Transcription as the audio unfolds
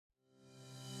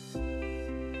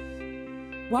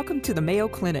Welcome to the Mayo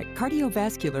Clinic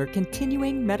Cardiovascular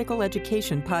Continuing Medical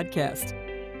Education Podcast.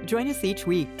 Join us each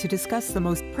week to discuss the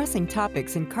most pressing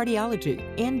topics in cardiology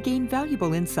and gain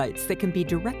valuable insights that can be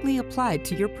directly applied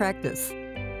to your practice.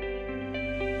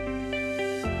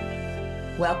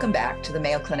 Welcome back to the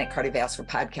Mayo Clinic Cardiovascular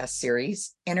Podcast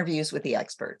Series, Interviews with the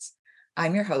Experts.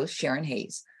 I'm your host, Sharon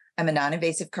Hayes. I'm a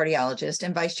non-invasive cardiologist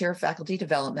and Vice Chair of Faculty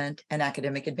Development and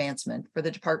Academic Advancement for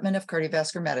the Department of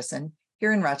Cardiovascular Medicine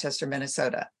here in Rochester,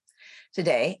 Minnesota.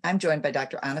 Today, I'm joined by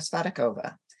Dr. Anna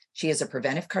Svatakova. She is a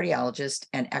preventive cardiologist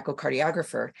and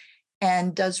echocardiographer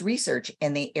and does research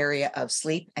in the area of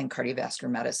sleep and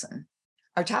cardiovascular medicine.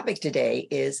 Our topic today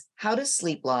is, how does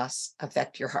sleep loss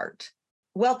affect your heart?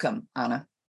 Welcome, Anna.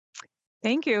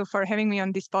 Thank you for having me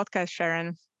on this podcast,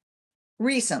 Sharon.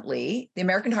 Recently, the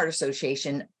American Heart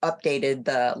Association updated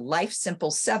the Life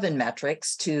Simple 7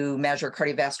 metrics to measure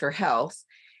cardiovascular health.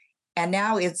 And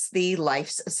now it's the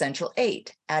Life's Essential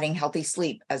 8, adding healthy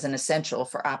sleep as an essential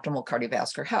for optimal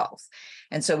cardiovascular health.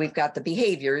 And so we've got the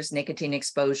behaviors, nicotine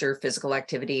exposure, physical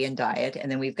activity, and diet.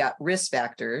 And then we've got risk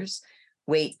factors,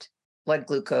 weight, blood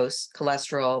glucose,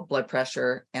 cholesterol, blood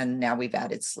pressure, and now we've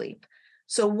added sleep.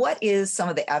 So what is some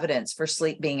of the evidence for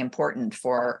sleep being important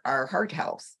for our heart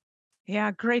health?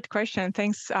 Yeah, great question.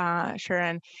 Thanks,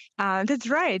 Sharon. That's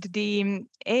right. The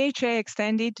AHA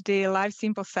extended the Life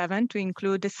Simple 7 to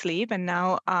include the sleep, and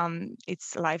now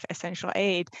it's Life Essential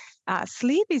 8.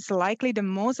 Sleep is likely the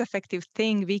most effective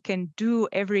thing we can do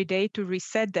every day to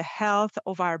reset the health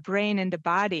of our brain and the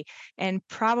body, and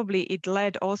probably it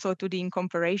led also to the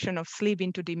incorporation of sleep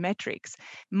into the metrics.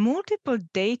 Multiple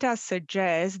data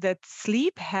suggest that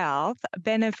sleep health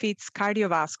benefits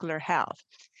cardiovascular health.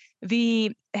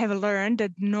 We have learned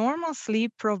that normal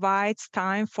sleep provides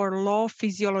time for low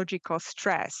physiological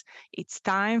stress. It's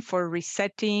time for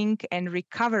resetting and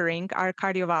recovering our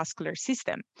cardiovascular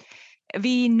system.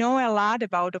 We know a lot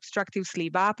about obstructive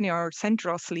sleep apnea or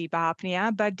central sleep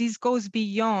apnea, but this goes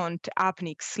beyond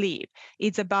apneic sleep.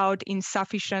 It's about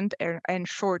insufficient and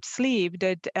short sleep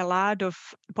that a lot of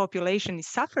population is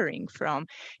suffering from.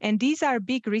 And these are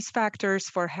big risk factors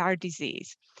for heart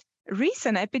disease.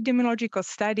 Recent epidemiological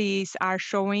studies are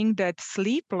showing that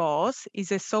sleep loss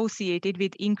is associated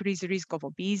with increased risk of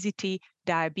obesity,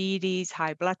 diabetes,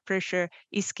 high blood pressure,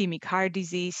 ischemic heart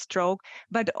disease, stroke,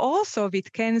 but also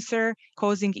with cancer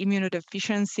causing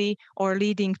immunodeficiency or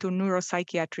leading to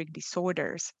neuropsychiatric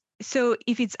disorders. So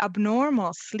if it's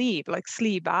abnormal sleep, like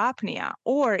sleep apnea,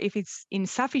 or if it's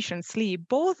insufficient sleep,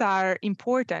 both are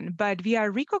important, but we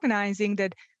are recognizing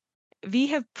that we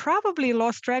have probably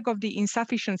lost track of the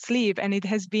insufficient sleep, and it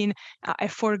has been a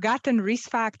forgotten risk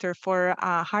factor for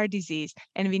heart disease,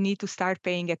 and we need to start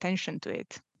paying attention to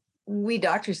it. We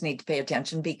doctors need to pay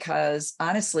attention because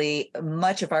honestly,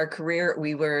 much of our career,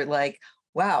 we were like,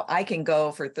 wow, I can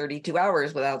go for 32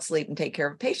 hours without sleep and take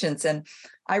care of patients. And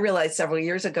I realized several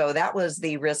years ago, that was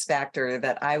the risk factor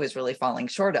that I was really falling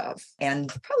short of.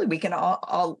 And probably we can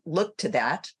all look to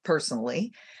that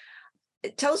personally.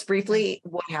 Tell us briefly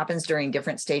what happens during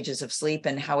different stages of sleep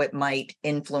and how it might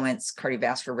influence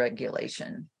cardiovascular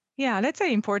regulation. Yeah, that's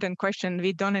an important question.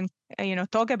 We don't,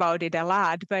 talk about it a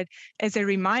lot, but as a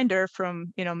reminder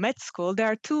from, med school,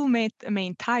 there are two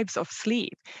main types of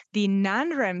sleep. The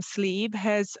non-REM sleep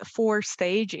has 4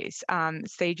 stages,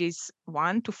 stages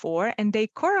 1 to 4, and they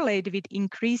correlate with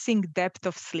increasing depth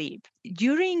of sleep.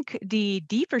 During the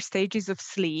deeper stages of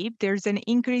sleep, there's an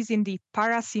increase in the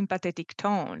parasympathetic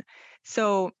tone.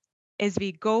 So as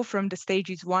we go from the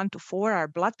stages 1 to 4, our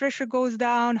blood pressure goes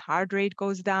down, heart rate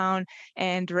goes down,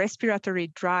 and respiratory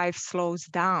drive slows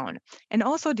down. And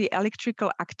also the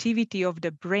electrical activity of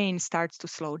the brain starts to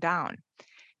slow down.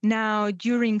 Now,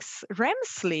 during REM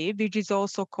sleep, which is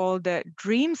also called the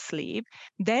dream sleep,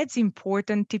 that's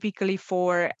important typically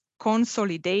for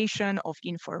consolidation of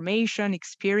information,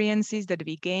 experiences that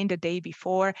we gained the day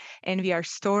before, and we are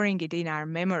storing it in our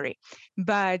memory.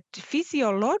 But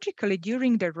physiologically,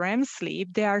 during the REM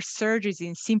sleep, there are surges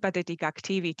in sympathetic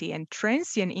activity and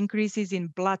transient increases in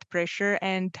blood pressure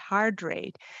and heart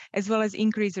rate, as well as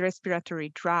increased respiratory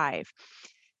drive.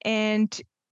 And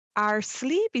our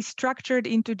sleep is structured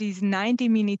into these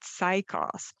 90-minute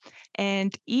cycles,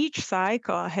 and each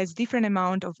cycle has different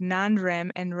amount of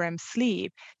non-REM and REM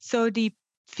sleep. So the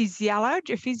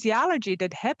physiology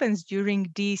that happens during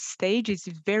these stages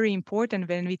is very important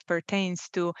when it pertains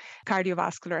to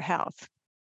cardiovascular health.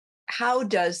 How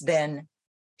does then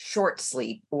short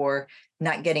sleep or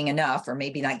not getting enough, or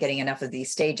maybe not getting enough of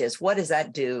these stages, what does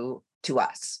that do to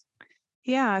us?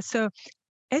 Yeah, so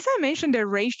As I mentioned, the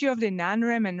ratio of the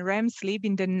non-REM and REM sleep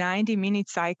in the 90-minute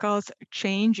cycles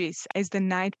changes as the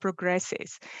night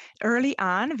progresses. Early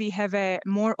on, we have a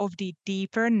more of the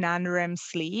deeper non-REM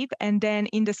sleep, and then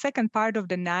in the second part of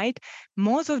the night,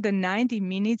 most of the 90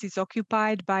 minutes is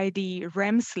occupied by the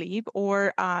REM sleep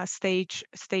or stage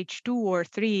 2 or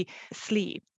 3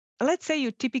 sleep. Let's say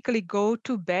you typically go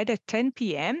to bed at 10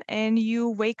 p.m. and you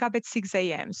wake up at 6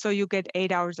 a.m., so you get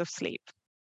 8 hours of sleep.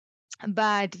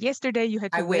 But yesterday you had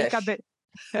I to wake up wish.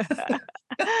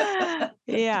 at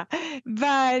yeah.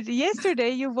 But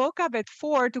yesterday you woke up at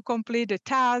 4 to complete a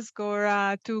task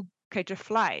or to catch a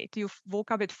flight. You woke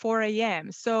up at 4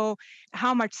 a.m. So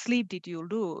how much sleep did you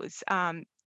lose?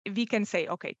 We can say,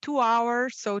 okay, 2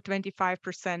 hours, so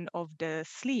 25% of the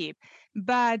sleep.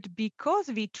 But because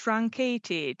we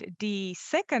truncated the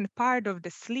second part of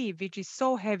the sleep, which is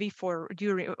so heavy for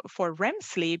REM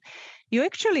sleep, you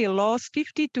actually lost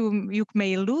 50 to, you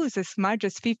may lose as much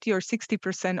as 50 or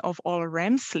 60% of all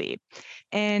REM sleep.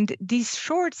 And this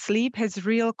short sleep has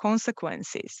real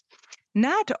consequences.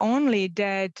 Not only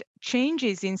that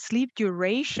changes in sleep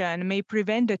duration may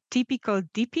prevent a typical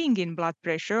dipping in blood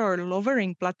pressure or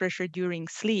lowering blood pressure during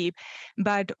sleep,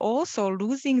 but also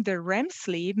losing the REM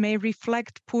sleep may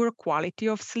reflect poor quality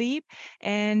of sleep,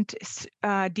 and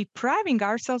depriving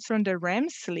ourselves from the REM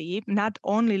sleep may not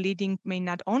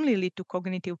only lead to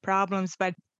cognitive problems,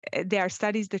 but there are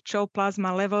studies that show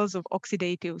plasma levels of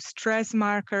oxidative stress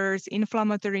markers,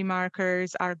 inflammatory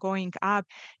markers are going up,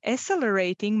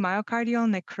 accelerating myocardial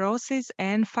necrosis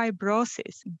and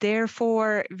fibrosis.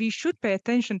 Therefore, we should pay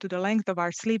attention to the length of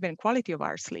our sleep and quality of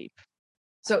our sleep.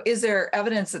 So is there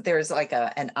evidence that there's like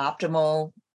an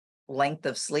optimal length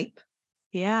of sleep?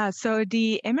 Yeah, so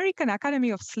the American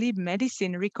Academy of Sleep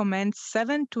Medicine recommends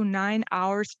 7 to 9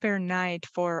 hours per night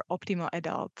for optimal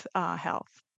adult health.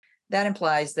 That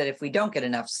implies that if we don't get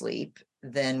enough sleep,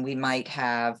 then we might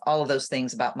have all of those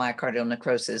things about myocardial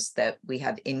necrosis, that we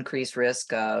have increased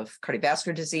risk of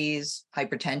cardiovascular disease,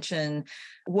 hypertension.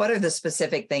 What are the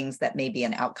specific things that may be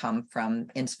an outcome from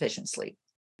insufficient sleep?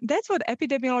 That's what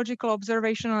epidemiological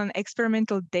observational and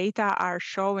experimental data are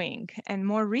showing. And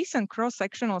more recent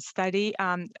cross-sectional study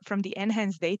from the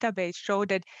NHANES database showed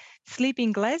that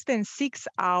sleeping less than 6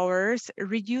 hours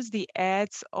reduced the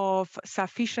odds of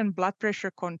sufficient blood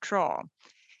pressure control,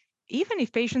 even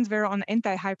if patients were on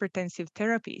antihypertensive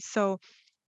therapy. So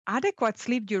adequate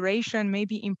sleep duration may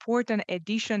be important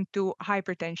addition to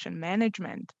hypertension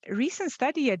management. A recent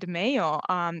study at Mayo,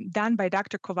 done by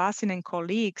Dr. Kovasin and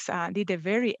colleagues, did a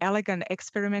very elegant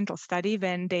experimental study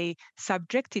when they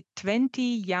subjected 20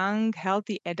 young,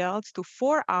 healthy adults to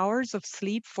 4 hours of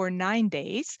sleep for 9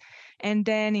 days. And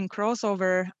then in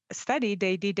crossover study,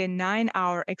 they did a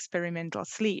 9-hour experimental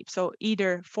sleep. So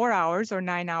either 4 hours or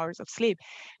 9 hours of sleep.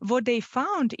 What they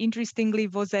found, interestingly,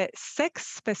 was a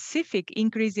sex-specific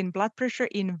increase in blood pressure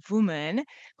in women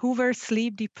who were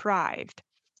sleep deprived.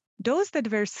 Those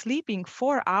that were sleeping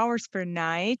 4 hours per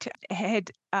night had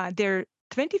their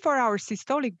 24-hour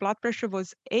systolic blood pressure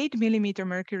was 8 millimeter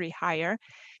mercury higher,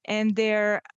 and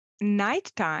their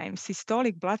nighttime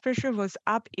systolic blood pressure was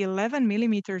up 11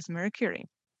 millimeters mercury.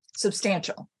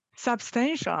 Substantial.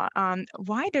 Substantial.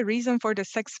 Why the reason for the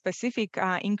sex-specific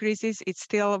increases? It's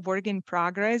still a work in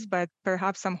progress, but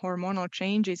perhaps some hormonal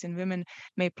changes in women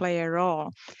may play a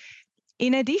role.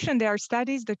 In addition, there are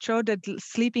studies that show that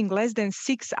sleeping less than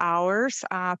 6 hours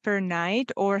per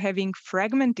night or having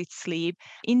fragmented sleep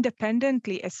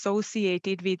independently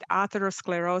associated with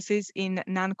atherosclerosis in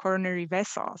non-coronary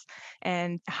vessels,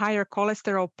 and higher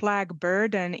cholesterol plaque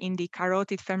burden in the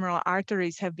carotid femoral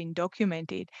arteries have been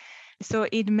documented. So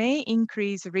it may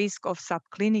increase risk of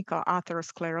subclinical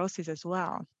atherosclerosis as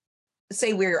well.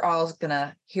 Say we're all going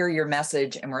to hear your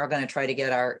message and we're all going to try to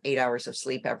get our 8 hours of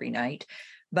sleep every night,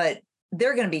 but there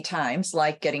are going to be times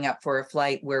like getting up for a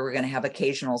flight where we're going to have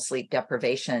occasional sleep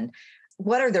deprivation.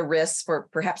 What are the risks for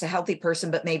perhaps a healthy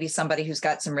person, but maybe somebody who's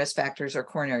got some risk factors or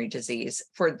coronary disease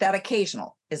for that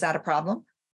occasional? Is that a problem?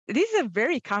 This is a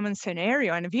very common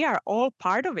scenario, and we are all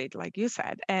part of it, like you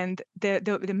said. And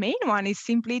the main one is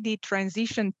simply the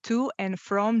transition to and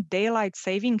from daylight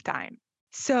saving time.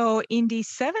 So in the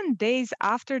 7 days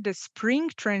after the spring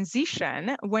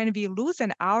transition, when we lose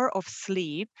an hour of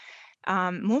sleep,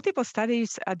 multiple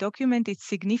studies documented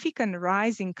significant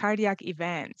rise in cardiac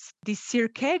events. The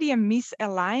circadian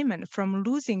misalignment from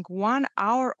losing 1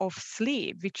 hour of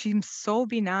sleep, which seems so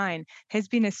benign, has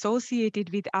been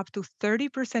associated with up to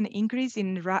 30% increase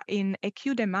in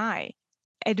acute MI.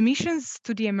 Admissions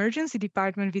to the emergency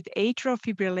department with atrial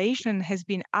fibrillation has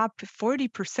been up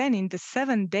 40% in the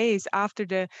 7 days after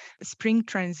the spring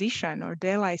transition or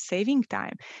daylight saving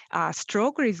time.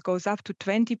 Stroke risk goes up to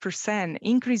 20%,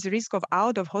 increased risk of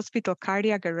out-of-hospital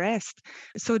cardiac arrest.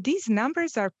 So these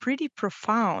numbers are pretty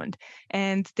profound,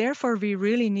 and therefore we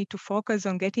really need to focus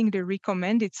on getting the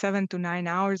recommended 7 to 9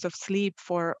 hours of sleep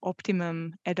for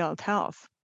optimum adult health.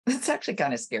 That's actually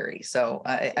kind of scary. So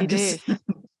I'm It just is.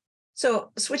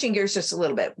 so switching gears just a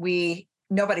little bit.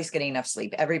 Nobody's getting enough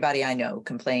sleep. Everybody I know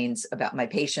complains about my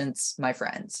patients, my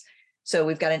friends. So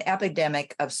we've got an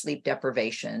epidemic of sleep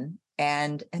deprivation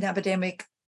and an epidemic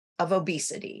of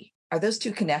obesity. Are those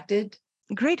two connected?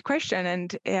 Great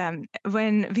question. And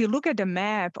when we look at the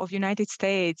map of United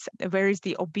States, where is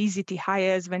the obesity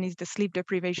highest, when is the sleep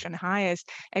deprivation highest,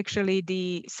 actually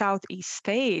the Southeast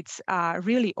states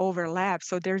really overlap.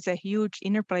 So there's a huge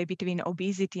interplay between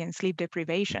obesity and sleep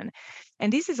deprivation.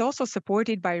 And this is also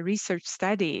supported by research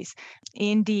studies.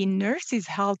 In the Nurses'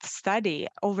 Health Study,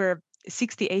 over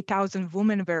 68,000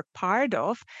 women were part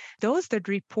of, those that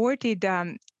reported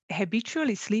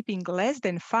habitually sleeping less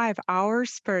than 5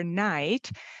 hours per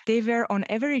night, they were on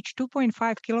average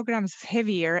 2.5 kilograms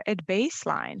heavier at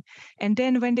baseline. And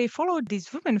then when they followed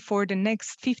these women for the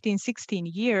next 15, 16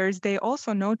 years, they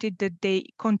also noted that they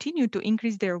continued to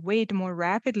increase their weight more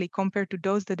rapidly compared to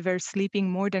those that were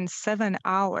sleeping more than 7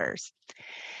 hours.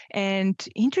 And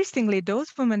interestingly, those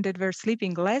women that were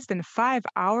sleeping less than 5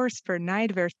 hours per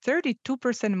night were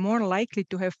 32% more likely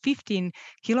to have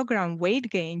 15-kilogram weight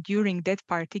gain during that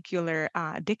particular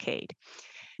decade.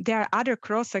 There are other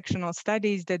cross-sectional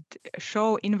studies that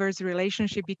show inverse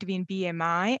relationship between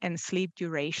BMI and sleep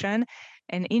duration.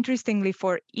 And interestingly,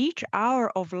 for each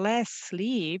hour of less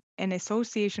sleep, an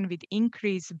association with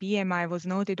increased BMI was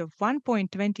noted of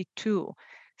 1.22.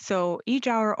 So each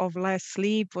hour of less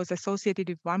sleep was associated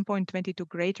with 1.22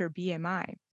 greater BMI.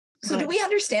 So do we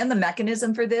understand the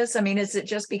mechanism for this? I mean, is it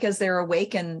just because they're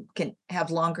awake and can have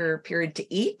longer period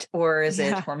to eat, or is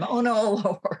it hormonal,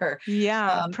 or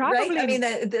probably. Right? I mean,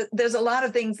 there's a lot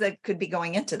of things that could be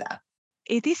going into that.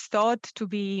 It is thought to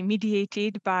be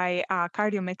mediated by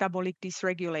cardiometabolic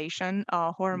dysregulation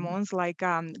hormones like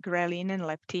ghrelin and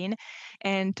leptin.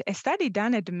 And a study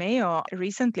done at Mayo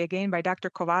recently, again by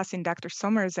Dr. Kovas and Dr.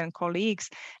 Somers and colleagues,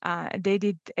 they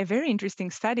did a very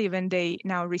interesting study when they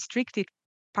now restricted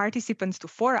participants to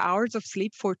 4 hours of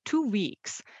sleep for 2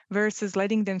 weeks versus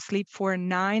letting them sleep for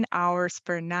 9 hours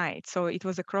per night. So it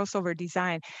was a crossover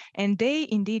design. And they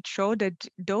indeed showed that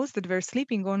those that were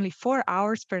sleeping only 4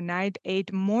 hours per night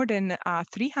ate more than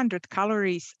 300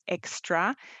 calories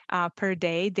extra per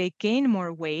day. They gained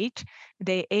more weight,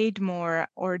 they ate more,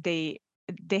 or they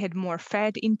had more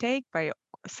fat intake by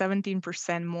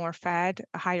 17% more fat,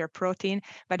 higher protein.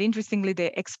 But interestingly,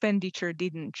 the expenditure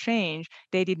didn't change.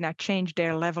 They did not change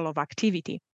their level of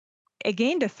activity.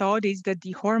 Again, the thought is that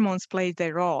the hormones play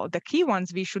their role. The key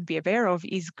ones we should be aware of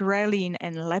is ghrelin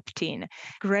and leptin.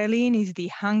 Ghrelin is the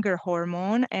hunger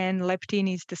hormone and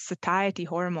leptin is the satiety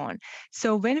hormone.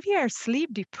 So when we are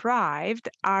sleep deprived,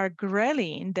 our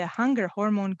ghrelin, the hunger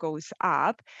hormone, goes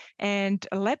up, and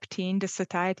leptin, the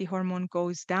satiety hormone,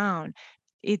 goes down.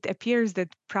 It appears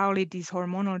that probably this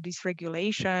hormonal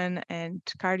dysregulation and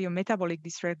cardiometabolic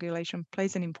dysregulation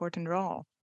plays an important role.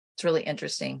 It's really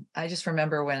interesting. I just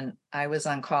remember when I was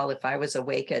on call, if I was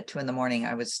awake at 2 a.m,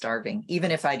 I was starving, even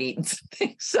if I'd eaten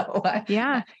something. So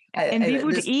we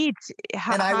would eat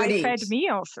high-fat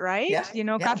meals, right? Yeah,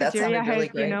 cafeteria really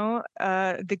had,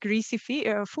 great. the greasy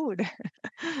food.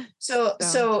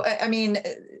 So, I mean,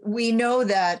 we know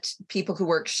that people who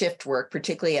work shift work,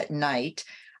 particularly at night,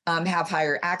 have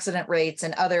higher accident rates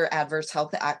and other adverse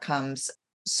health outcomes.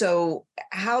 So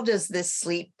how does this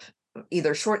sleep,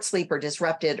 either short sleep or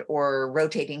disrupted or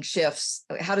rotating shifts,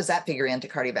 how does that figure into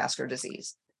cardiovascular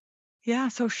disease? Yeah,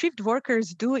 so shift workers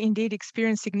do indeed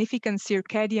experience significant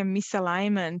circadian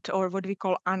misalignment, or what we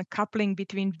call uncoupling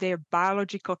between their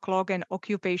biological clock and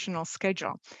occupational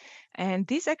schedule. And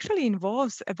this actually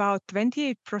involves about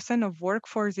 28% of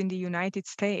workforce in the United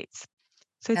States.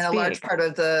 So it's and a big. Large part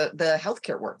of the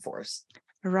healthcare workforce.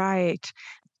 Right.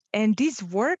 And this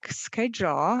work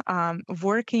schedule,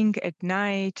 working at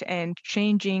night and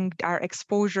changing our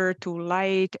exposure to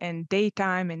light and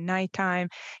daytime and nighttime,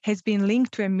 has been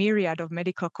linked to a myriad of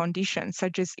medical conditions,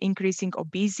 such as increasing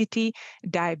obesity,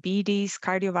 diabetes,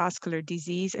 cardiovascular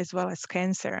disease, as well as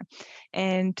cancer.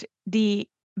 And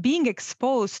being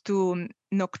exposed to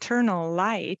nocturnal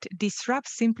light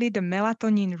disrupts simply the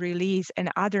melatonin release and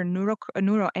other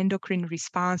neuroendocrine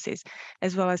responses,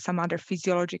 as well as some other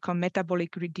physiological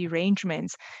metabolic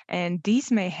derangements. And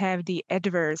these may have the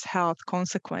adverse health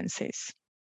consequences.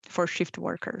 for shift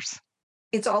workers.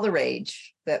 It's all the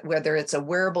rage, that whether it's a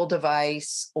wearable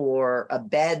device or a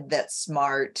bed that's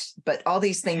smart, but all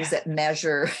these things that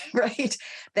measure, right,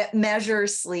 that measure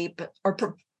sleep or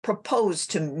propose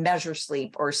to measure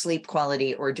sleep or sleep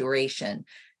quality or duration.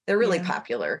 They're really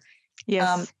popular.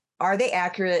 Yes. Are they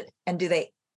accurate, and do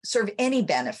they serve any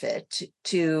benefit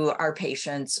to our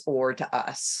patients or to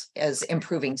us as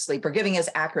improving sleep or giving us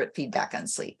accurate feedback on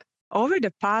sleep? Over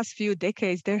the past few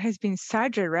decades, there has been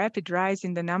such a rapid rise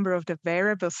in the number of the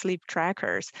wearable sleep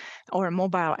trackers or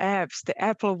mobile apps, the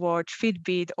Apple Watch,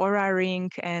 Fitbit, Oura Ring,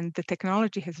 and the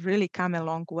technology has really come a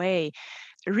long way.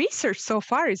 Research so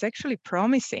far is actually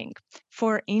promising.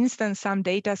 For instance, some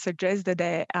data suggests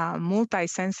that a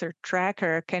multi-sensor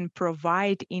tracker can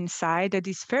provide insight that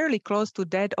is fairly close to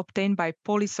that obtained by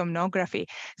polysomnography,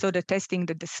 so the testing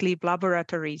that the sleep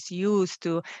laboratories use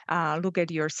to look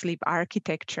at your sleep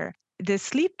architecture. The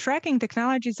sleep tracking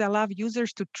technologies allow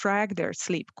users to track their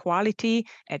sleep quality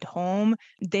at home.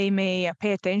 They may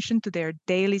pay attention to their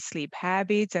daily sleep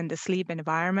habits and the sleep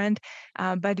environment,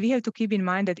 but we have to keep in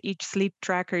mind that each sleep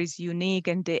tracker is unique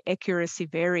and the accuracy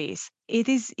varies. It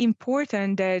is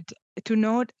important to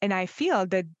note, and I feel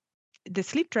that the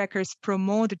sleep trackers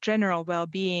promote general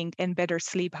well-being and better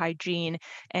sleep hygiene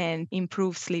and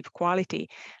improve sleep quality.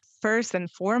 First and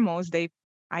foremost, they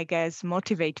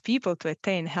motivate people to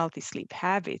attain healthy sleep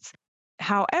habits.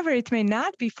 However, it may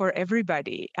not be for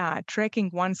everybody. Tracking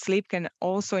one's sleep can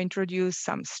also introduce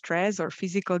some stress or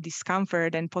physical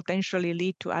discomfort and potentially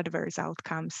lead to adverse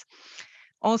outcomes.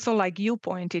 Also, like you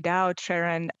pointed out,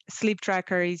 Sharon, sleep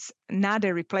tracker is not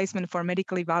a replacement for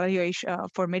medical evaluation,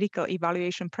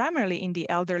 primarily in the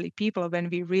elderly people when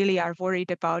we really are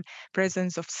worried about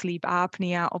presence of sleep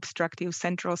apnea, obstructive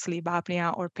central sleep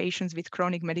apnea, or patients with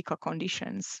chronic medical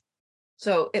conditions.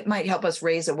 So it might help us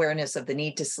raise awareness of the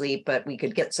need to sleep, but we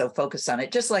could get so focused on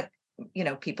it, just like,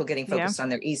 people getting focused on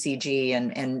their ECG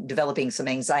and developing some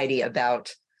anxiety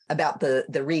about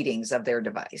the readings of their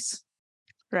device.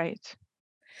 Right.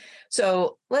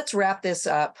 So let's wrap this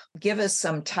up. Give us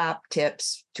some top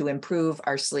tips to improve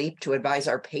our sleep, to advise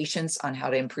our patients on how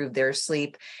to improve their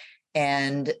sleep,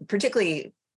 and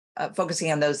particularly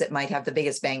focusing on those that might have the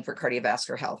biggest bang for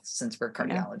cardiovascular health, since we're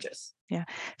cardiologists. Yeah.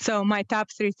 So my top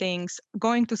 3 things: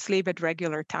 going to sleep at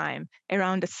regular time,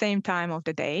 around the same time of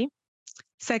the day.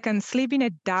 Second, sleep in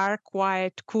a dark,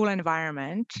 quiet, cool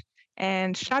environment.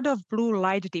 And shut off blue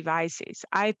light devices,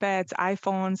 iPads,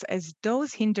 iPhones, as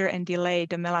those hinder and delay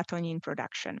the melatonin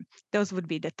production. Those would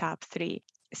be the top 3.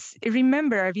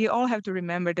 Remember, we all have to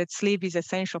remember that sleep is an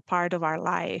essential part of our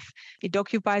life. It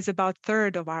occupies about a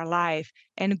third of our life,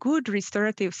 and good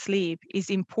restorative sleep is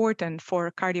important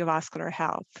for cardiovascular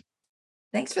health.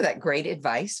 Thanks for that great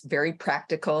advice. Very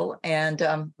practical and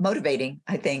motivating,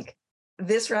 I think.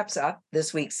 This wraps up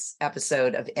this week's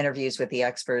episode of Interviews with the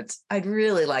Experts. I'd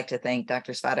really like to thank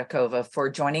Dr. Svatakova for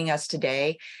joining us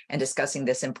today and discussing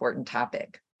this important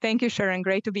topic. Thank you, Sharon.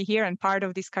 Great to be here and part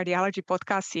of this cardiology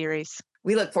podcast series.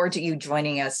 We look forward to you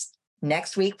joining us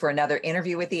next week for another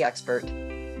Interview with the Expert.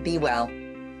 Be well.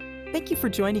 Thank you for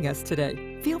joining us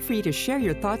today. Feel free to share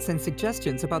your thoughts and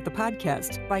suggestions about the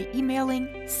podcast by emailing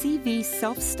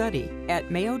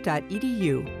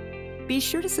cvselfstudy@mayo.edu. Be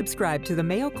sure to subscribe to the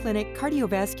Mayo Clinic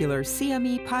Cardiovascular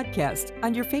CME podcast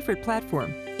on your favorite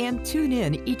platform and tune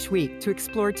in each week to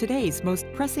explore today's most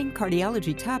pressing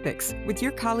cardiology topics with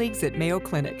your colleagues at Mayo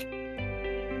Clinic.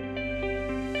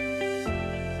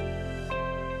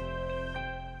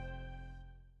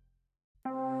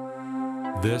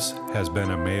 This has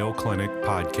been a Mayo Clinic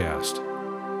podcast.